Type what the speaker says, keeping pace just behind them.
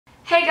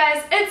Hey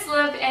guys, it's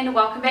Liv and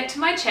welcome back to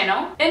my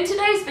channel. In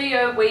today's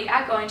video we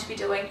are going to be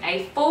doing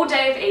a full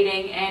day of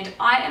eating and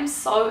I am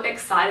so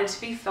excited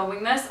to be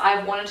filming this.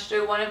 I've wanted to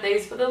do one of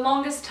these for the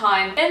longest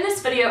time. In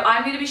this video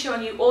I'm going to be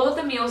showing you all of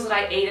the meals that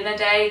I eat in a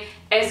day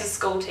as a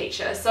school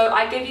teacher. So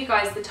I give you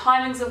guys the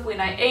timings of when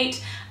I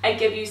eat, I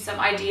give you some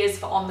ideas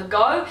for on the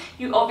go.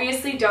 You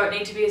obviously don't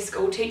need to be a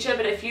school teacher,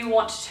 but if you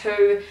want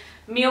to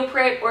meal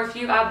prep or if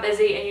you are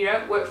busy and you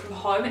don't work from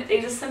home,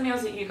 these are some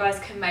meals that you guys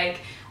can make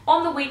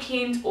on the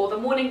weekend or the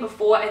morning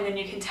before, and then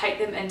you can take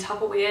them in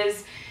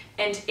Tupperwares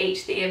and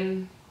eat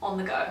them on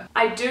the go.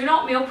 I do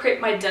not meal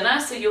prep my dinner,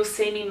 so you'll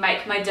see me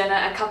make my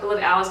dinner a couple of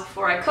hours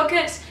before I cook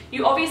it.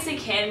 You obviously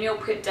can meal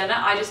prep dinner.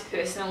 I just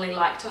personally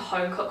like to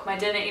home cook my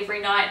dinner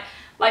every night.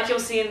 Like you'll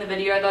see in the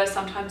video though,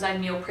 sometimes I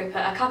meal prep it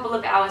a couple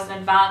of hours in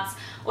advance,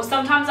 or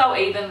sometimes I'll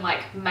even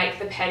like make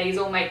the patties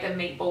or make the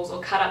meatballs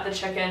or cut up the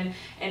chicken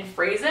and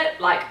freeze it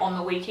like on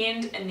the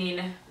weekend and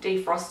then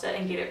defrost it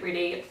and get it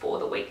ready for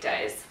the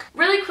weekdays.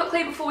 Really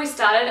quickly before we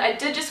started, I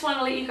did just want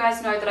to let you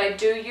guys know that I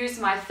do use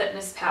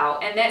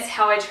MyFitnessPal and that's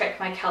how I track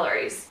my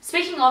calories.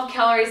 Speaking of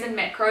calories and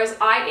macros,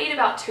 I eat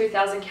about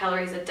 2,000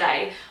 calories a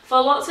day.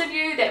 For lots of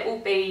you that will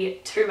be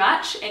too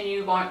much and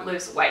you won't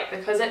lose weight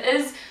because it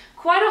is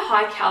quite a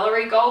high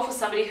calorie goal for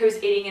somebody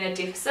who's eating in a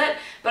deficit,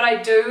 but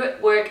I do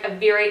work a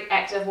very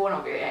active, well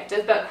not very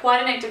active, but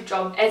quite an active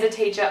job as a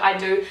teacher. I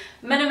do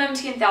minimum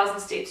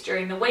 10,000 steps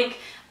during the week.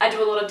 I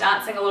do a lot of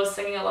dancing, a lot of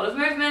singing, a lot of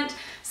movement.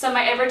 So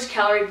my average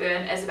calorie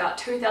burn is about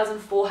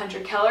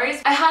 2,400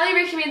 calories. I highly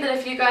recommend that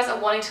if you guys are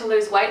wanting to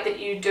lose weight that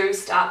you do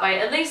start by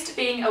at least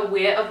being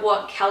aware of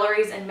what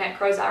calories and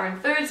macros are in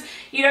foods.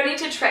 You don't need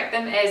to track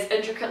them as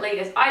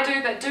intricately as I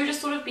do, but do just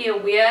sort of be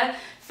aware.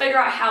 Figure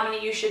out how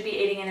many you should be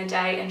eating in a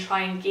day and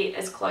try and get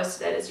as close to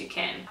that as you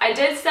can. I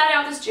did start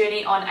out this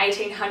journey on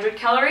 1,800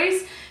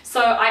 calories,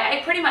 so I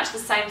ate pretty much the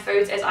same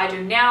foods as I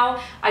do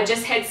now. I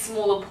just had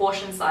smaller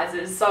portion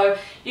sizes. So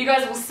you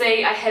guys will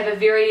see I have a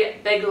very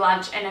big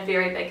lunch and a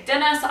very big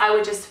dinner, so I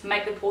would just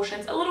make the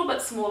portions a little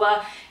bit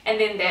smaller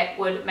and then that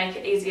would make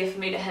it easier for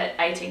me to hit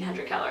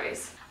 1,800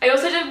 calories. I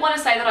also did want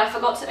to say that I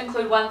forgot to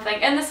include one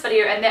thing in this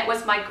video, and that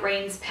was my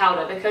greens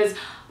powder, because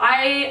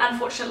I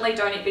unfortunately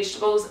don't eat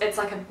vegetables. It's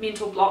like a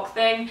mental block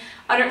thing.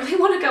 I don't really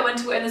want to go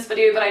into it in this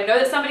video, but I know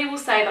that somebody will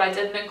say that I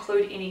didn't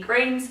include any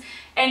greens,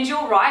 and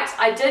you're right,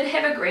 I did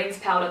have a greens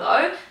powder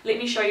though. Let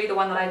me show you the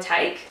one that I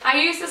take.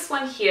 I use this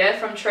one here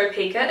from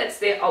Paprika. It's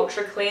their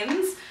Ultra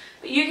Cleanse,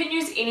 but you can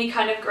use any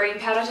kind of green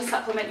powder to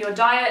supplement your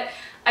diet.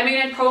 I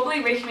mean, I'd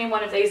probably recommend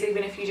one of these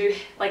even if you do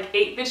like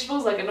eat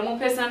vegetables like a normal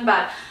person,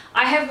 but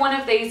I have one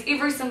of these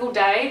every single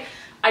day.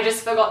 I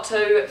just forgot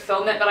to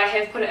film it, but I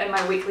have put it in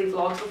my weekly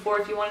vlogs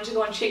before if you wanted to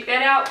go and check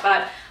that out.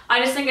 But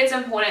I just think it's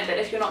important that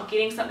if you're not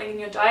getting something in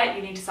your diet,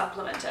 you need to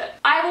supplement it.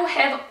 I will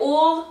have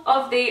all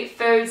of the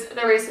foods,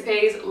 the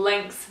recipes,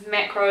 links,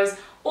 macros,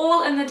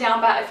 all in the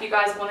down bar if you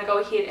guys want to go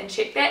ahead and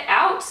check that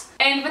out.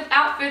 And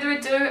without further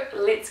ado,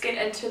 let's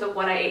get into the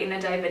what I eat in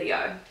a day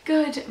video.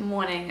 Good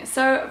morning.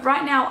 So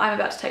right now I'm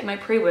about to take my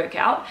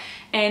pre-workout,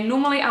 and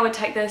normally I would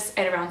take this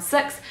at around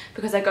 6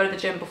 because I go to the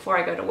gym before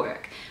I go to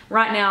work.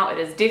 Right now it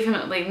is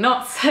definitely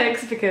not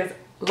 6 because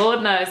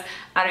Lord knows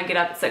I don't get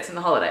up at 6 in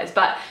the holidays,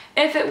 but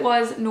if it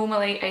was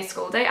normally a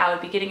school day I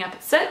would be getting up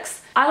at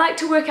 6. I like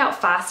to work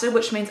out fasted,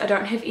 which means I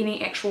don't have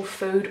any actual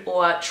food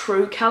or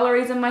true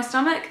calories in my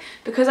stomach.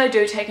 Because I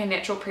do take a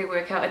natural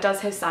pre-workout, it does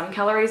have some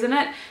calories in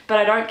it, but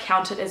I don't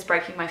count it as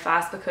breaking my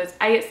fast because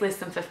A, it's less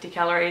than 50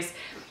 calories,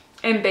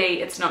 and B,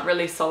 it's not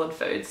really solid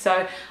food.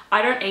 So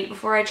I don't eat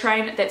before I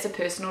train. That's a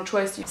personal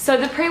choice. So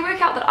the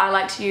pre-workout that I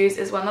like to use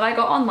is one that I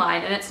got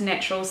online, and it's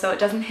natural, so it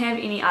doesn't have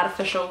any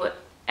artificial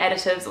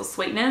additives or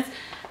sweeteners.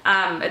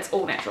 It's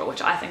all natural,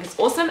 which I think is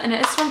awesome, and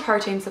it is from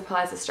Protein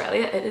Supplies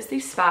Australia. It is the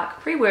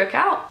Spark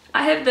pre-workout.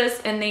 I have this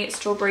in the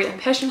strawberry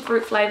and passion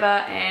fruit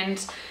flavor,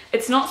 and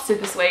it's not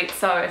super sweet,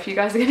 so if you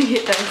guys are gonna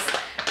get this,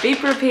 be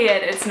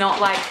prepared. It's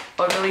not like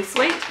overly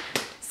sweet.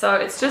 So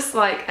it's just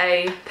like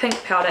a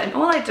pink powder, and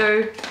all I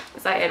do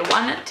is I add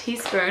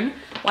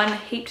one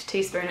heaped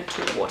teaspoon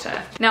to the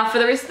water. Now for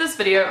the rest of this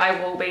video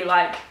I will be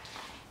like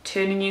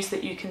turning you so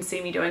that you can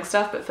see me doing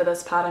stuff, but for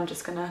this part I'm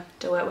just gonna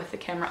do it with the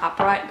camera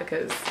upright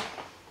because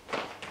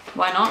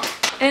why not?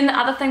 And the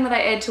other thing that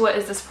I add to it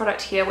is this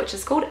product here, which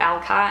is called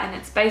ALCAR, and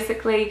it's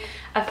basically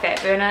a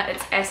fat burner.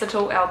 It's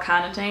acetyl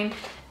L-carnitine,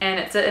 and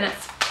it's in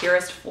its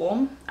purest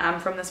form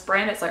from this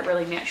brand. It's like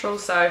really natural,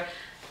 so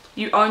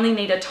you only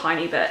need a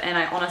tiny bit, and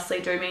I honestly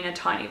do mean a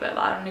tiny bit.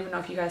 I don't even know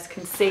if you guys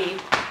can see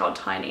how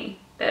tiny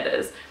that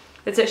is.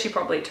 It's actually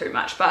probably too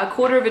much, but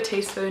 1/4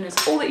 teaspoon is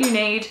all that you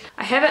need.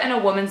 I have it in a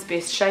Woman's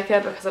Best shaker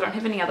because I don't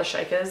have any other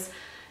shakers,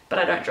 but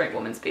I don't drink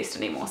Woman's Best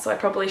anymore, so I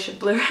probably should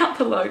blur out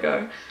the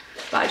logo.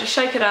 But I just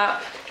shake it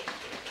up,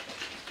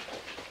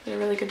 get a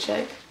really good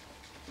shake,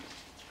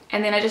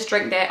 and then I just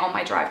drink that on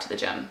my drive to the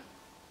gym.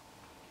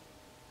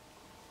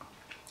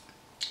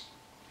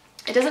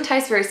 It doesn't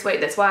taste very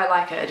sweet, that's why I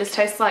like it. It just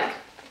tastes like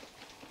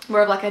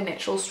more of like a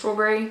natural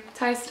strawberry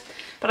taste,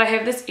 but I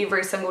have this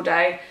every single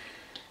day.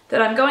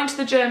 that I'm going to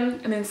the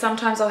gym, and then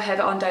sometimes I'll have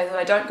it on days that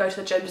I don't go to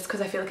the gym just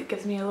because I feel like it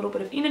gives me a little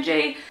bit of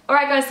energy.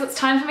 Alright guys, so it's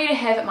time for me to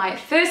have my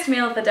first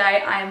meal of the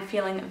day. I am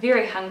feeling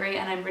very hungry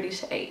and I'm ready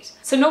to eat.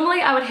 So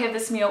normally I would have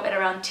this meal at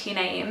around 10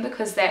 AM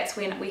because that's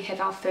when we have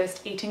our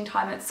first eating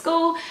time at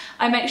school.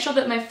 I make sure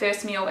that my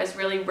first meal is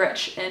really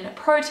rich in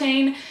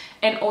protein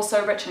and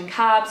also rich in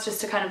carbs,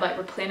 just to kind of like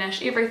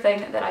replenish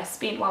everything that I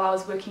spent while I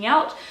was working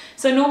out.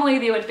 So normally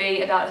there would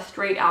be about a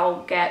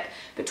 3-hour gap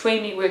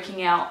between me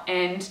working out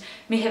and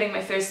me having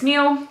my first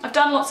meal. I've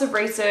done lots of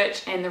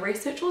research and the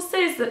research all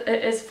says that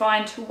it is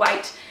fine to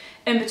wait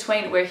in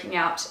between working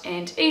out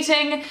and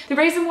eating. The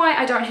reason why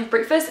I don't have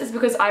breakfast is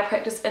because I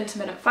practice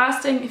intermittent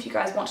fasting. If you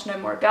guys want to know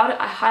more about it,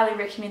 I highly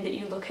recommend that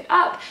you look it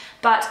up.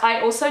 But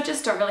I also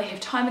just don't really have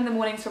time in the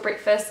mornings for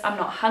breakfast. I'm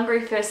not hungry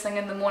first thing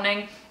in the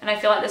morning, and I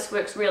feel like this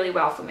works really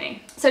well for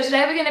me. So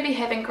today we're going to be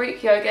having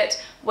Greek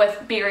yogurt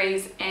with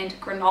berries and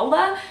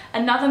granola.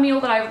 Another meal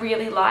that I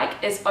really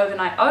like is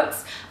overnight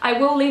oats. I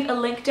will leave a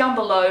link down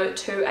below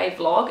to a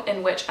vlog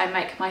in which I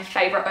make my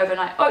favorite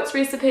overnight oats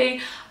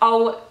recipe.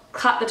 I'll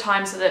cut the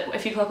time so that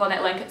if you click on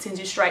that link it sends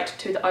you straight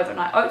to the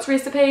overnight oats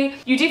recipe.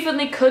 You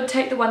definitely could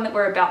take the one that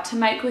we're about to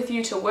make with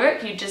you to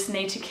work. You just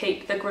need to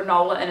keep the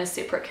granola in a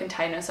separate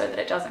container so that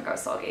it doesn't go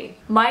soggy.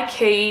 My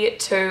key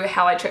to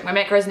how I track my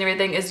macros and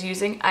everything is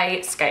using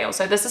a scale.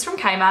 So this is from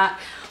Kmart.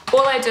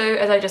 All I do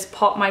is I just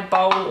pop my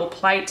bowl or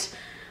plate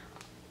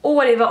or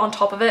whatever on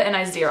top of it and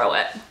I zero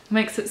it.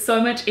 Makes it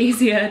so much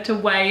easier to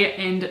weigh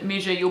and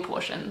measure your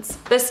portions.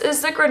 This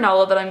is the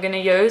granola that I'm going to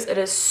use. It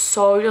is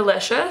so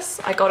delicious.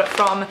 I got it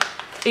from,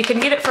 you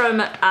can get it from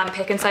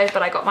Pack and Save,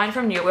 but I got mine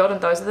from New World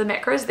and those are the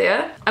macros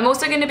there. I'm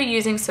also going to be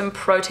using some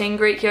protein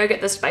Greek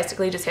yogurt. This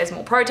basically just has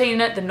more protein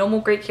in it than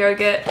normal Greek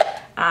yogurt.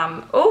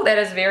 Oh, that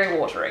is very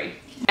watery.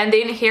 And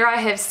then here I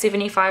have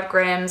 75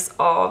 grams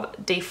of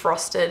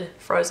defrosted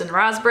frozen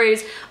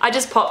raspberries. I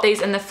just pop these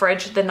in the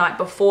fridge the night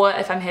before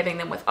if I'm having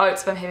them with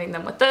oats. If I'm having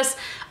them with this,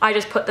 I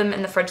just put them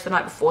in the fridge the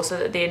night before so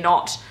that they're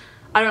not,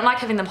 I don't like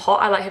having them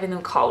hot, I like having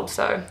them cold,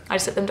 so I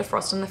just set them to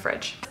frost in the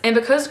fridge. And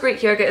because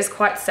Greek yogurt is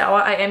quite sour,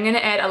 I am going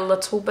to add a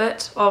little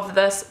bit of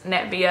this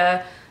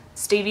Natvia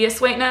stevia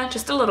sweetener,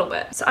 just a little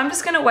bit. So I'm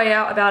just going to weigh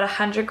out about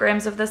 100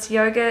 grams of this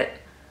yogurt.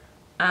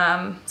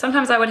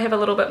 Sometimes I would have a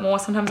little bit more,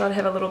 sometimes I'd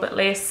have a little bit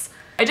less.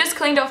 I just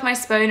cleaned off my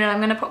spoon and I'm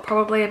going to put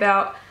probably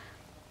about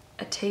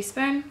a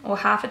teaspoon or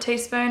half a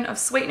teaspoon of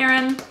sweetener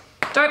in.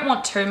 Don't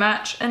want too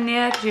much in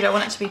there because you don't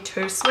want it to be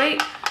too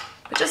sweet,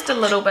 but just a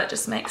little bit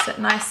just makes it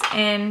nice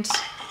and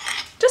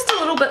just a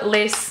little bit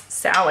less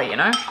sour, you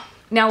know.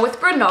 Now with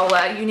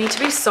granola, you need to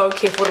be so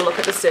careful to look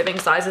at the serving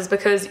sizes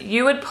because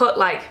you would put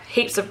like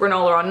heaps of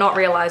granola on not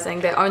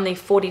realizing that only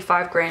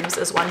 45 grams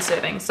is one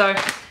serving. So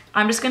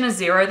I'm just going to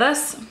zero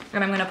this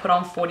and I'm going to put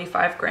on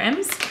 45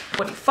 grams.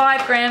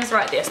 45 grams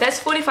right there. So that's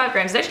 45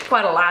 grams. It's actually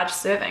quite a large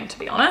serving, to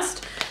be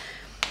honest.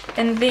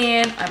 And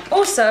then I'm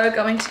also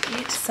going to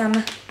get some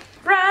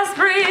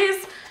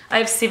raspberries. I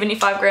have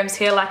 75 grams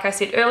here, like I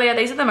said earlier.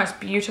 These are the most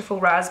beautiful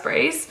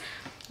raspberries.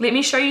 Let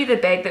me show you the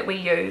bag that we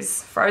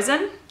use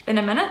frozen in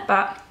a minute,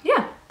 but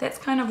yeah, that's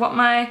kind of what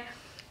my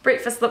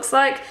breakfast looks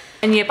like.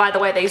 And yeah, by the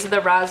way, these are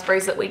the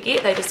raspberries that we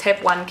get. They just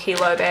have 1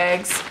 kilo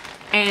bags.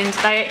 And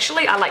they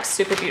actually are like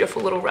super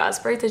beautiful little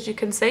raspberries, as you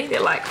can see. They're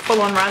like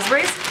full-on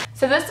raspberries.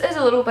 So this is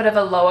a little bit of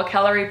a lower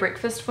calorie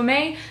breakfast for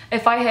me.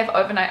 If I have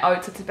overnight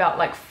oats, it's about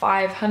like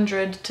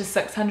 500 to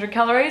 600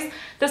 calories.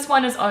 This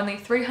one is only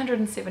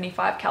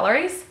 375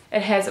 calories.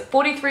 It has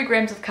 43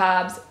 grams of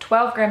carbs,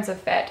 12 grams of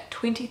fat,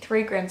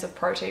 23 grams of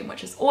protein,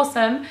 which is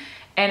awesome.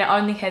 And it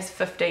only has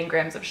 15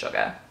 grams of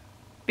sugar.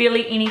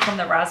 Barely any from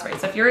the raspberries.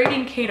 So if you're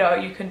eating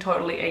keto, you can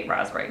totally eat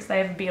raspberries. They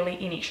have barely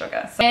any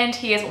sugar. And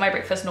here's what my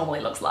breakfast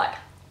normally looks like.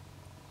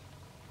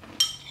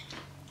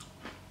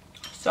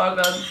 So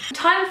good.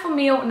 Time for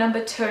meal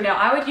number 2. Now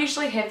I would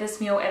usually have this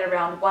meal at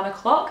around 1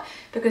 o'clock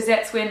because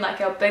that's when like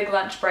our big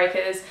lunch break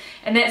is,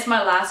 and that's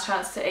my last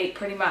chance to eat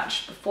pretty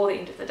much before the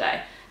end of the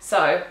day.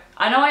 So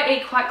I know I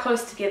eat quite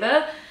close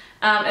together.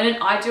 In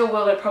an ideal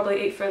world I'd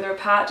probably eat further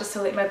apart just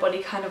to let my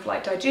body kind of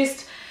like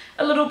digest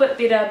a little bit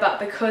better, but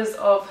because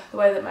of the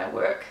way that my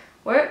work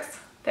works,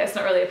 that's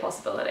not really a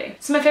possibility.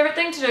 So my favorite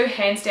thing to do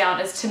hands down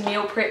is to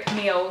meal prep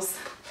meals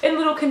in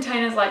little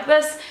containers like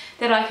this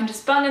that I can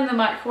just bung in the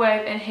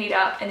microwave and heat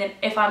up, and then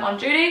if I'm on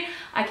duty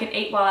I can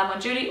eat while I'm on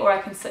duty, or I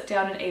can sit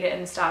down and eat it in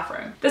the staff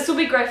room. This will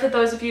be great for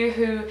those of you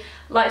who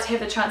like to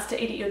have the chance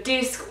to eat at your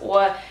desk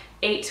or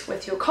eat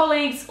with your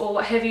colleagues or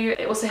what have you.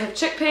 They also have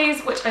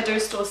chickpeas, which I do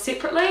store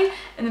separately,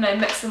 and then I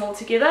mix them all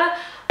together.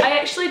 I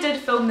actually did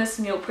film this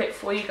meal prep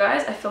for you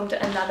guys. I filmed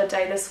it another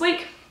day this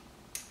week.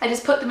 I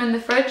just put them in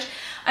the fridge.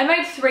 I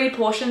made 3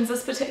 portions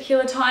this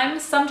particular time.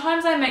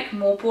 Sometimes I make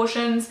more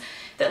portions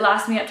that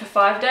last me up to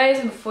 5 days,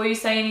 and before you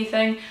say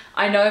anything,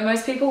 I know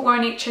most people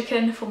won't eat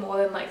chicken for more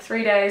than like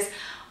 3 days.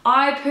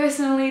 I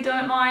personally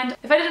don't mind.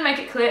 If I didn't make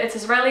it clear, it's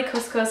Israeli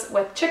couscous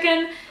with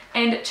chicken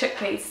and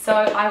chickpeas. So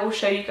I will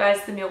show you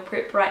guys the meal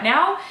prep right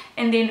now,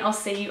 and then I'll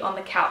see you on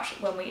the couch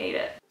when we eat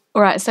it.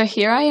 Alright, so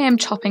here I am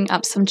chopping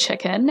up some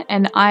chicken,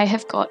 and I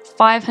have got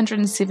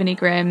 570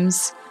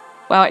 grams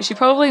well, actually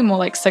probably more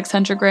like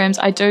 600 grams.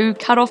 I do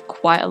cut off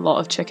quite a lot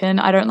of chicken.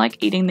 I don't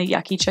like eating the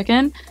yucky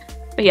chicken.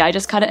 But yeah, I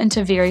just cut it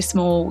into very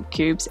small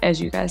cubes,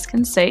 as you guys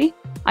can see.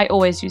 I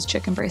always use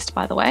chicken breast,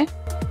 by the way.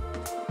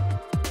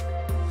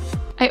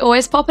 I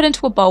always pop it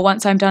into a bowl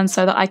once I'm done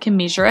so that I can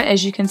measure it.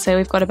 As you can see,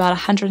 we've got about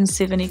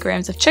 170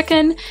 grams of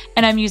chicken,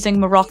 and I'm using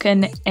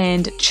Moroccan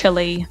and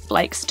chilli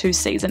flakes to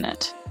season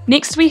it.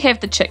 Next we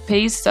have the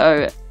chickpeas,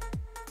 so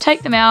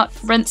take them out,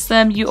 rinse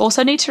them. You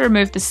also need to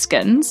remove the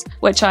skins,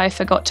 which I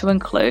forgot to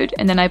include,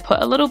 and then I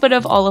put a little bit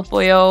of olive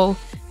oil,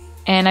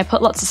 and I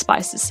put lots of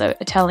spices, so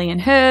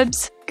Italian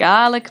herbs,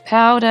 garlic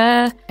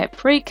powder,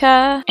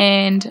 paprika,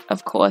 and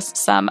of course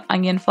some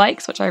onion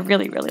flakes, which I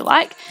really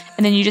like.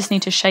 And then you just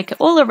need to shake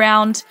it all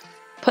around,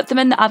 put them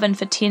in the oven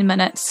for 10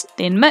 minutes,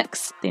 then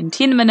mix, then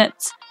 10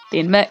 minutes,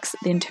 then mix,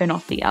 then turn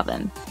off the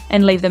oven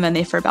and leave them in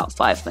there for about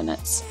 5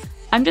 minutes.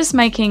 I'm just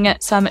making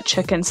some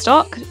chicken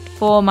stock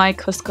for my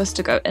couscous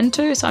to go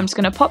into, so I'm just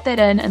going to pop that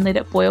in and let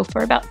it boil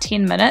for about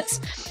 10 minutes.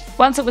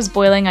 Once it was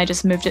boiling, I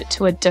just moved it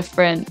to a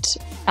different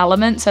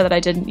element so that I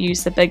didn't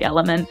use the big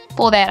element.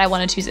 For that, I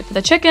wanted to use it for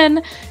the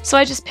chicken, so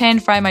I just pan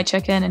fry my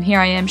chicken, and here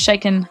I am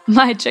shaking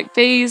my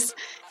chickpeas.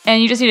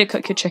 And you just need to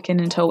cook your chicken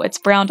until it's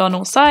browned on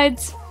all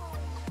sides.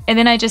 And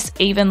then I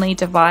just evenly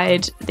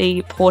divide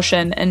the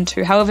portion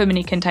into however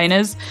many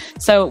containers.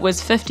 So it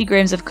was 50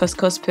 grams of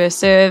couscous per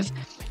serve,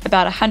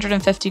 about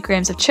 150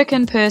 grams of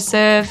chicken per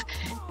serve,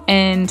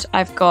 and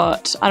I've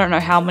got, I don't know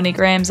how many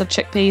grams of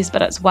chickpeas,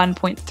 but it's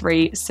 1.3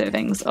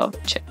 servings of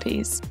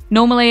chickpeas.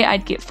 Normally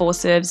I'd get 4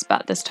 serves,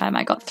 but this time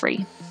I got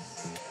 3.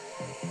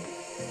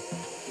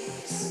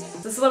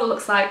 This is what it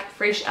looks like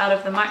fresh out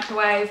of the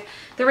microwave.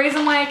 The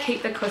reason why I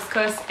keep the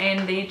couscous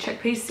and the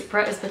chickpeas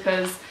separate is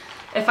because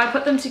if I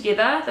put them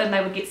together, then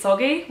they would get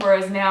soggy,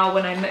 whereas now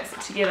when I mix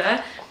it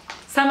together,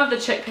 some of the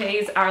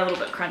chickpeas are a little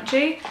bit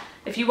crunchy.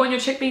 If you want your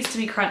chickpeas to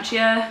be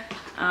crunchier,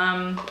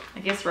 I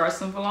guess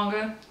roast them for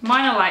longer.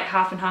 Mine are like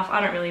half and half,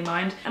 I don't really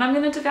mind. And I'm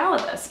going to devour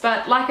this.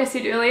 But like I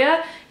said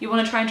earlier, you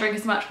want to try and drink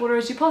as much water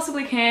as you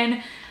possibly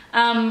can.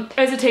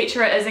 As a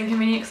teacher, it is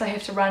inconvenient because I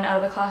have to run out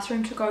of the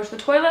classroom to go to the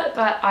toilet,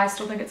 but I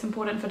still think it's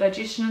important for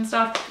digestion and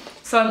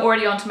stuff. So I'm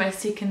already on to my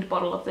second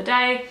bottle of the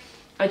day.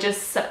 I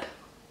just sip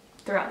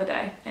throughout the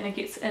day and it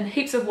gets in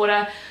heaps of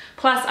water.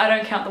 Plus I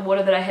don't count the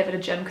water that I have at a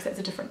gym because that's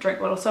a different drink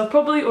bottle. So I've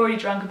probably already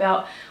drunk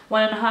about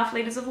 1.5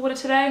 litres of water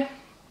today.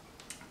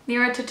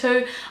 Nearer to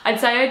 2. I'd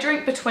say I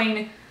drink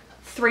between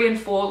 3 and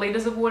 4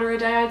 litres of water a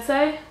day, I'd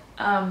say.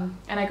 And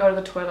I go to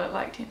the toilet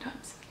like 10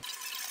 times.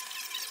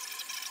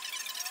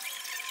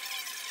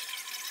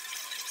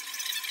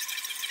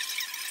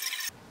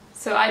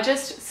 So I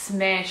just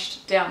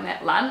smashed down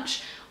that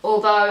lunch.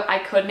 Although I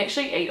couldn't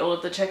actually eat all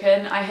of the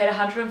chicken. I had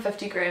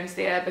 150 grams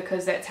there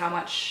because that's how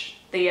much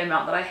the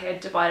amount that I had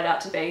divided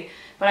out to be.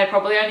 But I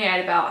probably only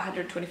ate about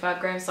 125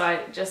 grams, so I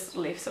just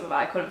left some of it.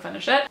 I couldn't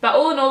finish it. But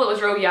all in all, it was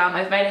real yum.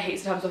 I've made it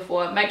heaps of times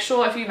before. Make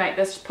sure if you make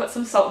this, put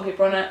some salt and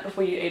pepper on it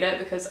before you eat it,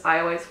 because I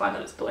always find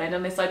that it's bland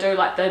unless I do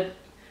like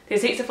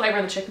there's heaps of flavour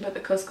in the chicken, but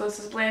the couscous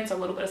is bland, so a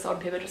little bit of salt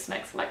and pepper just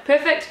makes it like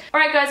perfect.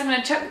 Alright guys, I'm going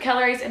to check the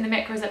calories and the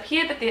macros up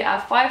here, but there are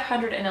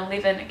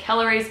 511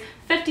 calories,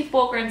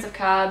 54 grams of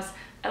carbs,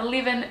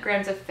 11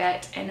 grams of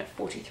fat, and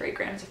 43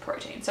 grams of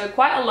protein. So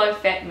quite a low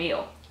fat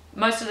meal.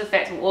 Most of the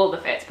fats, well, all of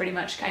the fats pretty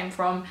much came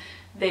from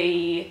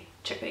the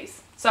chickpeas.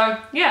 So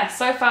yeah,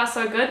 so far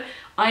so good.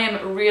 I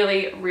am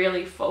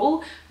really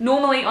full.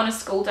 Normally on a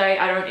school day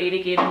I don't eat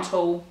again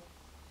until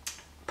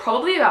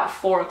probably about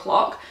 4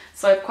 o'clock.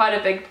 So quite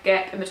a big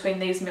gap in between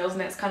these meals,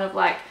 and that's kind of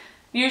like,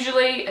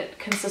 usually it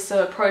consists of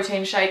a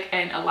protein shake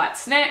and a light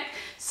snack.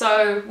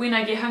 So when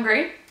I get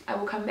hungry, I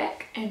will come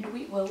back and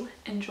we will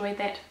enjoy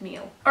that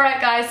meal.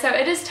 Alright guys, so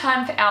it is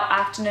time for our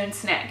afternoon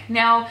snack.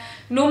 Now,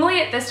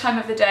 normally at this time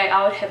of the day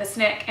I would have a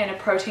snack and a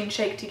protein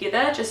shake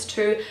together just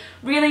to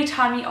really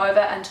tie me over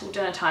until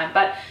dinner time.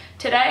 But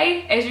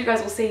today, as you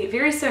guys will see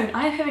very soon,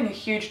 I am having a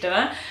huge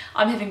dinner.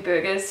 I'm having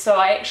burgers, so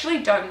I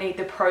actually don't need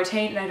the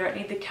protein and I don't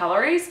need the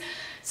calories.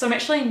 So I'm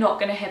actually not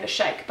going to have a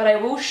shake, but I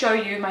will show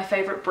you my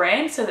favorite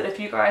brand so that if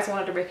you guys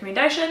wanted a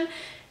recommendation,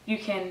 you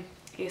can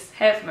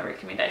have my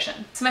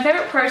recommendation. So my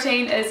favorite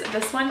protein is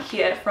this one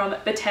here from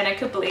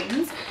Botanica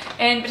Blends,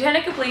 and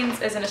Botanica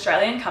Blends is an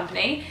Australian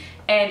company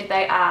and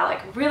they are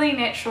like really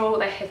natural.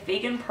 They have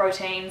vegan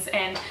proteins,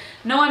 and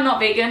no, I'm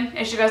not vegan,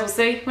 as you guys will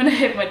see when I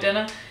have my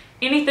dinner,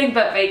 anything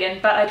but vegan,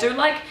 but I do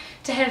like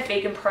to have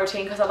vegan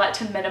protein because I like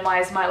to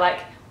minimize my like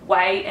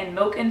whey and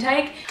milk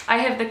intake. I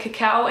have the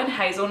cacao and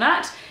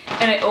hazelnut,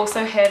 and I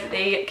also have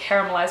the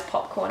caramelized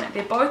popcorn.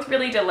 They're both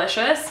really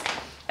delicious.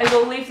 I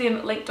will leave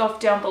them linked off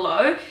down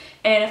below.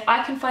 And if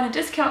I can find a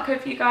discount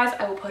code for you guys,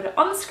 I will put it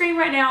on the screen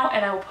right now,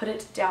 and I will put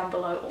it down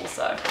below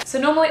also. So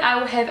normally I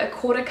will have a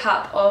 1/4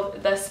 cup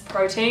of this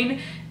protein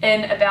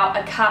in about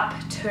a cup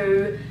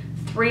to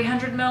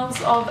 300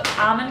 mils of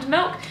almond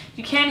milk.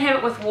 You can have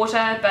it with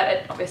water, but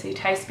it obviously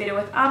tastes better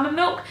with almond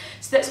milk.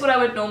 So that's what I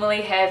would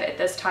normally have at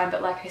this time,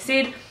 but like I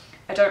said,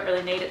 I don't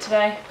really need it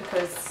today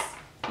because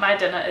my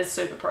dinner is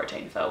super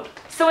protein filled.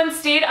 So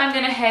instead I'm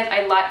going to have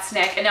a light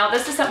snack, and now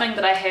this is something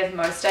that I have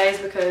most days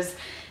because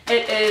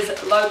It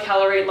is low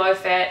calorie, low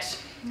fat.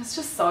 It's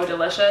just so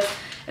delicious.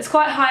 It's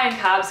quite high in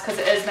carbs because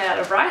it is made out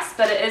of rice,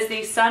 but it is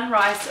the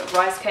Sunrise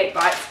Rice Cake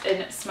Bites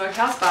in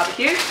Smokehouse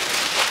Barbecue. And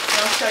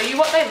I'll show you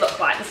what they look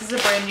like. This is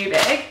a brand new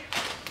bag.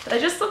 But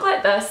they just look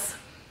like this.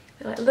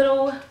 They're like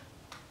little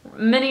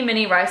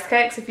mini rice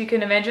cakes, if you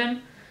can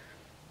imagine.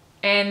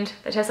 And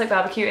they taste like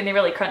barbecue and they're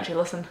really crunchy,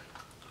 listen.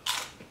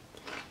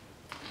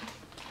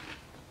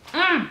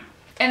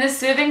 And the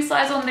serving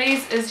size on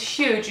these is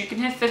huge. You can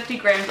have 50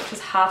 grams, which is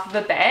half of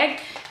a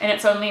bag, and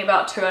it's only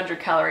about 200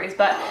 calories.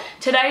 But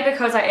today,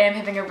 because I am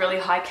having a really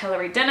high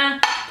calorie dinner,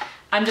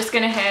 I'm just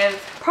gonna have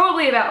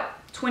probably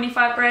about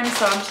 25 grams.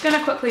 So I'm just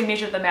gonna quickly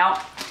measure them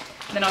out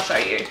and then I'll show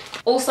you.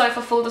 Also,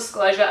 for full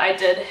disclosure, I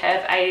did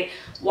have a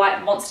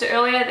white Monster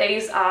earlier.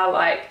 These are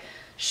like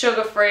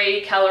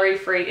sugar-free,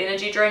 calorie-free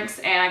energy drinks,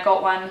 and I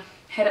got one,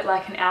 had it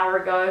like an hour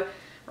ago.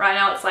 Right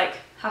now it's like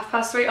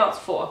 3:30. Oh,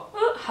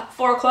 it's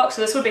 4 o'clock,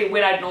 so this would be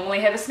when I'd normally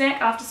have a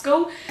snack after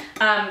school.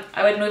 I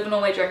would never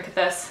normally drink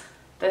this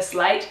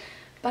late,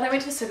 but I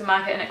went to the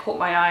supermarket and it caught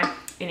my eye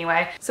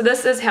anyway. So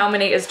this is how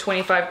many is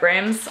 25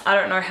 grams. I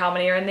don't know how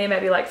many are in there,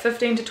 maybe like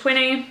 15 to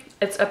 20.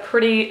 It's a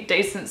pretty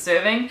decent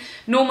serving.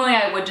 Normally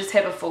I would just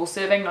have a full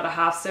serving, not a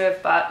half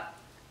serve, but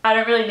I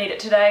don't really need it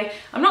today.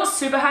 I'm not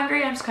super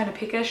hungry, I'm just kind of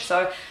peckish,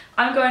 so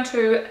I'm going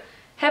to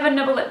have a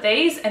nibble at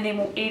these and then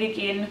we'll eat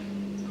again.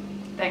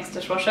 Thanks,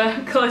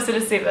 dishwasher. Closer to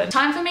 7.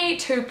 Time for me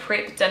to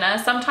prep dinner.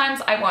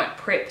 Sometimes I won't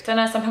prep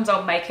dinner. Sometimes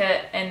I'll make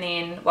it and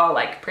then, well,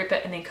 like prep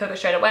it and then cook it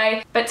straight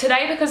away. But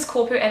today, because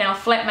Corpu and our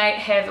flatmate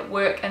have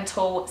work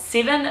until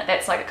 7,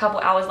 that's like a couple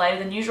hours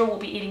later than usual, we'll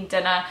be eating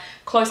dinner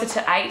closer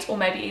to 8 or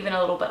maybe even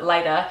a little bit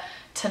later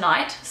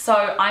tonight. So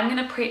I'm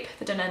gonna prep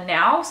the dinner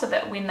now so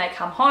that when they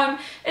come home,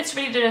 it's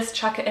ready to just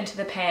chuck it into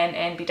the pan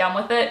and be done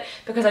with it,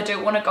 because I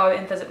do want to go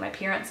and visit my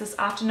parents this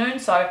afternoon.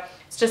 So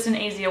it's just an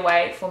easier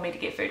way for me to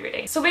get food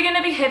ready. So we're going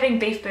to be having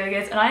beef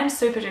burgers and I am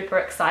super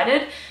duper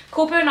excited.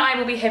 Corpu and I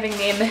will be having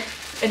them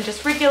in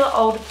just regular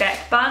old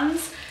bap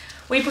buns.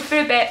 We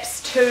prefer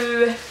baps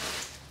to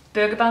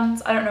burger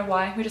buns. I don't know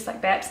why, we just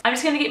like baps. I'm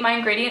just going to get my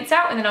ingredients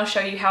out and then I'll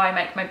show you how I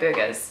make my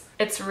burgers.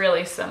 It's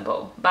really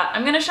simple, but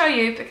I'm going to show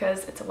you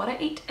because it's what I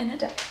eat in a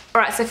day.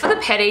 Alright, so for the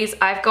patties,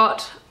 I've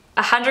got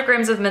 100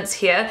 grams of mince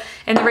here,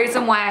 and the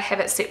reason why I have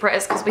it separate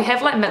is because we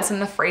have like mince in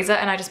the freezer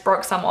and I just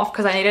broke some off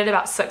because I needed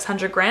about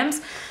 600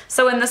 grams.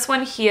 So in this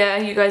one here,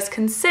 you guys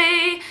can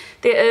see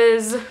there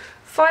is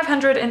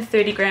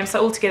 530 grams, so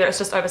altogether it's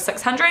just over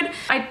 600.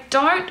 I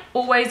don't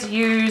always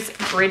use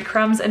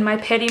breadcrumbs in my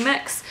patty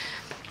mix.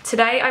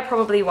 Today I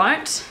probably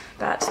won't,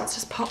 but let's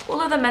just pop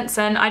all of the mince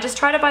in. I just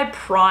try to buy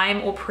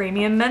prime or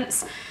premium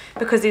mince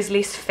because there's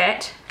less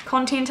fat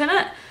content in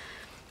it.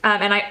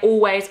 And I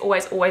always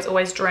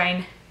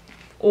drain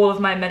all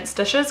of my mince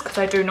dishes because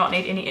I do not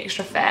need any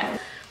extra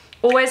fat.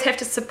 Always have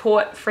to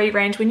support free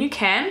range when you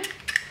can.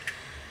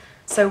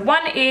 So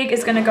 1 egg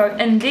is going to go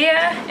in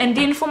there, and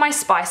then for my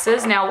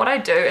spices, now what I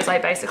do is I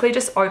basically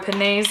just open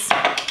these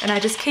and I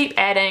just keep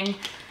adding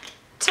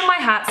to my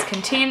heart's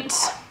content.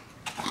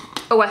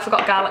 Oh, I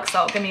forgot garlic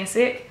salt, give me a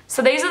sec.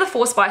 So these are the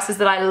 4 spices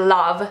that I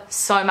love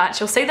so much.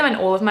 You'll see them in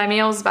all of my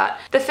meals, but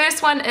the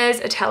first one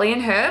is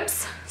Italian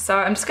herbs. So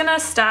I'm just gonna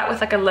start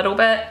with like a little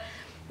bit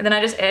and then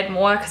I just add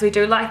more because we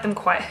do like them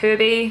quite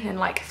herby and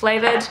like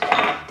flavored.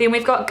 Then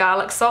we've got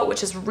garlic salt,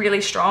 which is really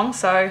strong,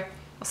 so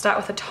I'll start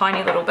with a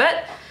tiny little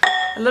bit.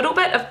 A little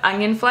bit of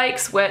onion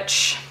flakes,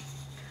 which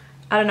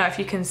I don't know if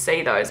you can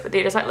see those, but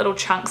they're just like little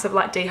chunks of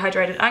like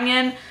dehydrated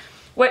onion,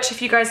 which if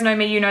you guys know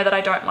me, you know that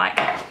I don't like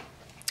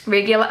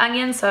regular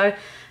onion, so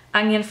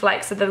onion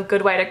flakes are the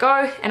good way to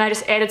go. And I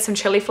just added some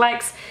chili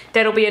flakes.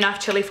 That'll be enough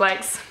chili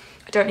flakes.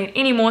 I don't need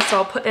any more, so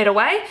I'll put that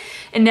away.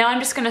 And now I'm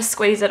just going to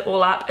squeeze it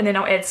all up and then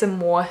I'll add some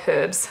more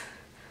herbs.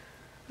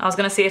 I was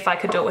going to see if I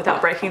could do it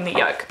without breaking the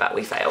yolk, but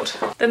we failed.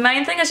 The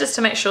main thing is just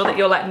to make sure that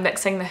you're like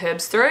mixing the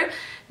herbs through.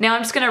 Now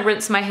I'm just going to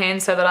rinse my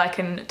hands so that I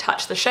can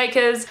touch the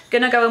shakers.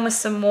 Going to go in with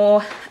some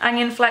more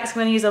onion flakes. I'm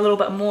going to use a little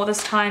bit more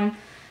this time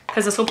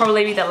because this will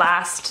probably be the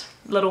last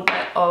little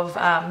bit of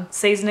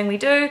seasoning we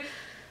do.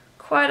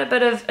 Quite a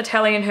bit of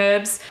Italian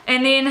herbs.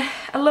 And then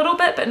a little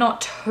bit, but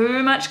not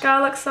too much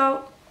garlic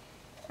salt.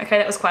 Okay,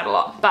 that was quite a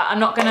lot, but I'm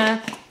not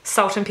gonna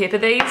salt and pepper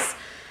these.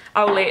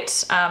 I'll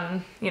let,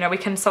 you know, we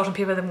can salt and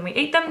pepper them when we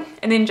eat them.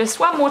 And then just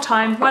one more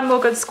time, one more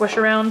good squish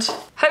around.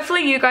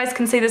 Hopefully you guys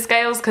can see the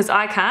scales because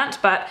I can't,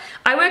 but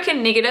I work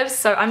in negatives,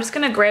 so I'm just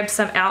gonna grab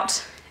some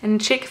out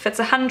and check if it's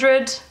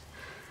 100.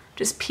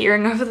 Just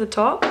peering over the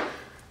top.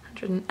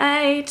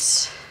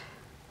 108,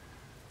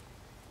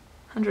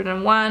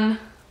 101,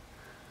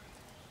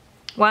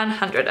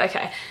 100.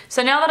 Okay,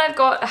 so now that I've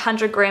got a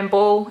 100 gram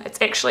ball, it's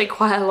actually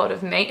quite a lot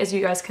of meat, as you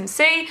guys can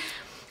see.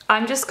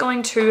 I'm just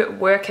going to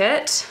work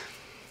it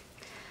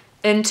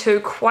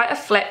into quite a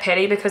flat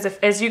patty because,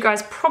 as you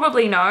guys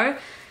probably know,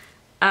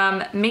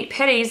 meat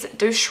patties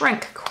do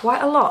shrink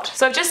quite a lot.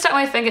 So I've just stuck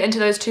my finger into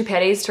those 2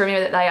 patties to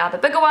remember that they are the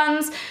bigger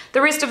ones.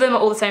 The rest of them are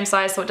all the same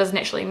size, so it doesn't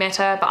actually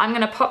matter, but I'm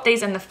gonna pop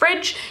these in the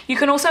fridge. You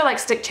can also like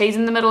stick cheese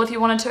in the middle if you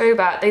wanted to,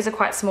 but these are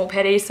quite small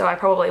patties, so I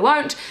probably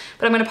won't.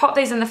 But I'm gonna pop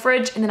these in the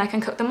fridge and then I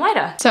can cook them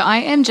later. So I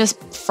am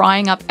just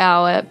frying up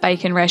our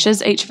bacon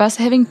rashers. Each of us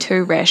are having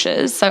 2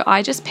 rashers, so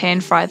I just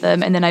pan fry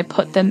them and then I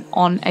put them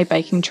on a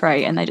baking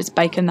tray and they just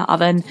bake in the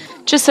oven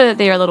just so that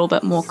they're a little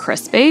bit more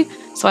crispy.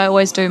 So I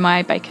always do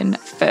my bacon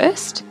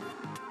first.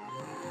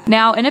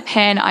 Now in a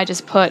pan I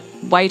just put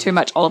way too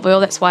much olive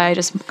oil, that's why I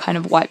just kind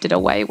of wiped it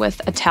away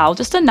with a towel,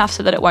 just enough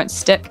so that it won't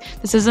stick.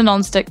 This is a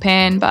non-stick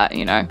pan, but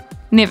you know,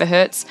 never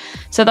hurts.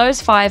 So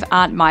those 5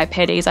 aren't my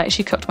patties, I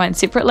actually cooked mine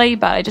separately,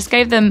 but I just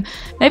gave them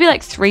maybe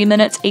like 3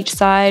 minutes each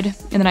side,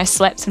 and then I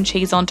slapped some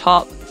cheese on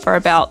top for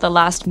about the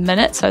last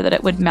minute so that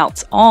it would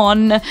melt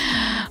on.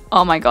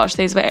 Oh my gosh,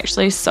 these were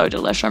actually so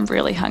delicious. I'm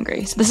really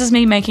hungry. So this is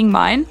me making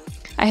mine.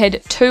 I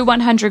had 2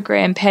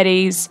 100-gram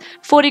patties,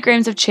 40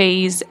 grams of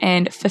cheese,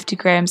 and 50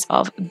 grams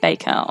of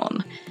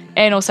bacon.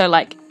 And also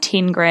like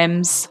 10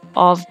 grams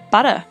of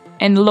butter.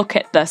 And look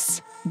at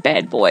this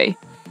bad boy.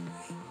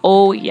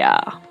 Oh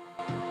yeah.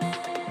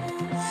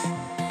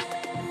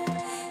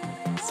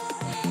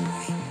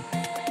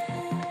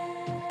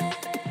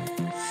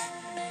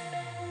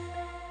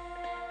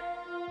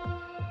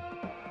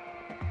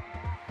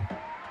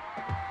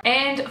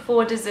 And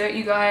for dessert,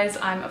 you guys,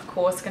 I'm of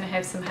course going to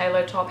have some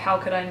Halo Top. How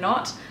could I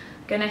not?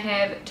 Going to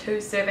have 2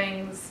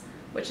 servings,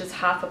 which is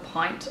half a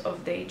pint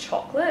of the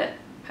chocolate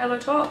Halo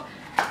Top.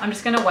 I'm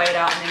just going to weigh it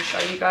out and then show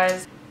you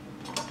guys.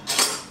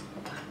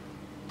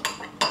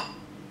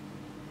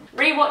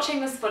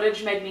 Rewatching this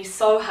footage made me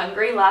so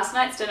hungry. Last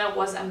night's dinner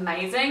was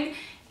amazing.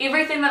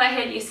 Everything that I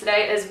had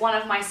yesterday is one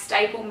of my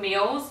staple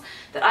meals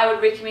that I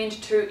would recommend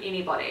to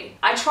anybody.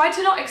 I tried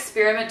to not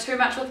experiment too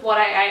much with what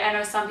I ate. I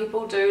know some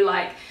people do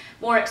like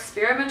more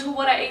experimental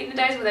what I eat in the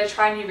days where they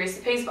try new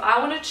recipes, but I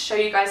wanted to show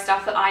you guys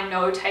stuff that I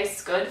know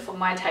tastes good for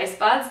my taste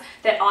buds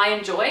that I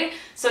enjoy.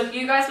 So if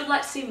you guys would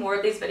like to see more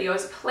of these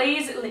videos,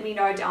 please let me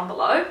know down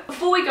below.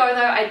 Before we go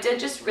though, I did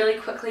just really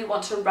quickly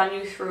want to run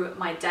you through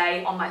my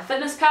day on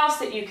MyFitnessPal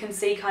so that you can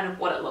see kind of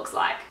what it looks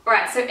like.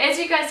 Alright, so as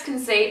you guys can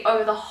see,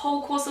 over the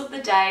whole course of the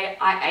day,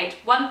 I ate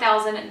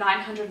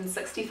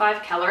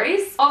 1,965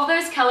 calories. Of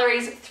those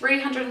calories,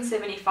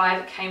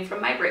 375 came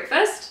from my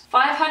breakfast,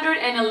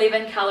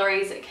 511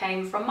 calories came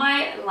from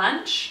my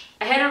lunch.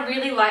 I had a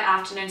really light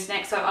afternoon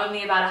snack, so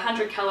only about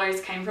 100 calories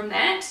came from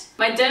that.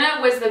 My dinner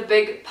was the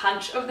big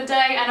punch of the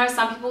day. I know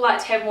some people like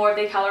to have more of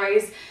their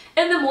calories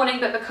in the morning,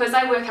 but because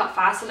I work out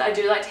fasted, I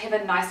do like to have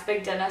a nice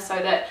big dinner so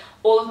that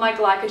all of my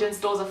glycogen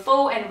stores are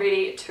full and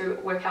ready to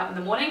work out in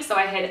the morning. So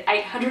I had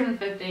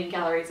 815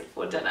 calories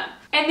for dinner.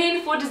 And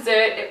then for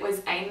dessert, it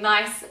was a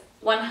nice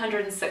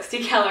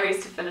 160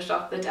 calories to finish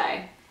off the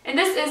day. And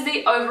this is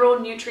the overall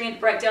nutrient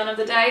breakdown of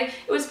the day.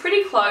 It was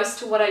pretty close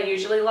to what I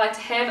usually like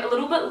to have, a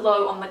little bit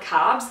low on the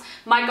carbs.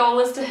 My goal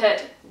is to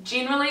hit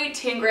generally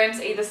 10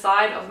 grams either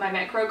side of my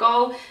macro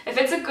goal. If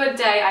it's a good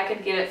day, I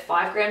can get it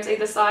 5 grams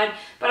either side,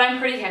 but I'm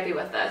pretty happy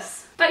with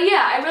this. But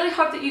yeah, I really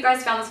hope that you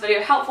guys found this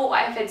video helpful.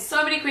 I have had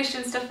so many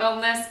questions to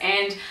film this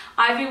and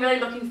I've been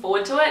really looking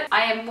forward to it.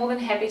 I am more than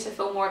happy to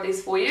film more of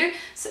these for you.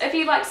 So if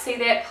you'd like to see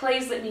that,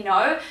 please let me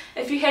know.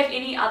 If you have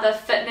any other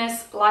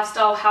fitness,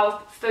 lifestyle,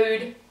 health,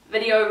 food,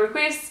 video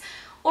requests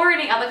or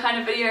any other kind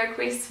of video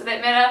requests for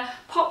that matter,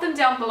 pop them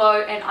down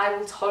below and I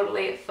will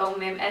totally film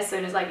them as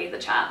soon as I get the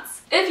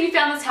chance. If you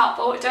found this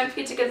helpful, don't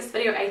forget to give this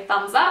video a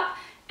thumbs up,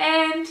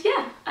 and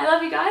yeah, I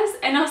love you guys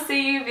and I'll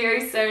see you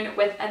very soon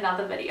with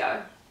another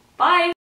video. Bye!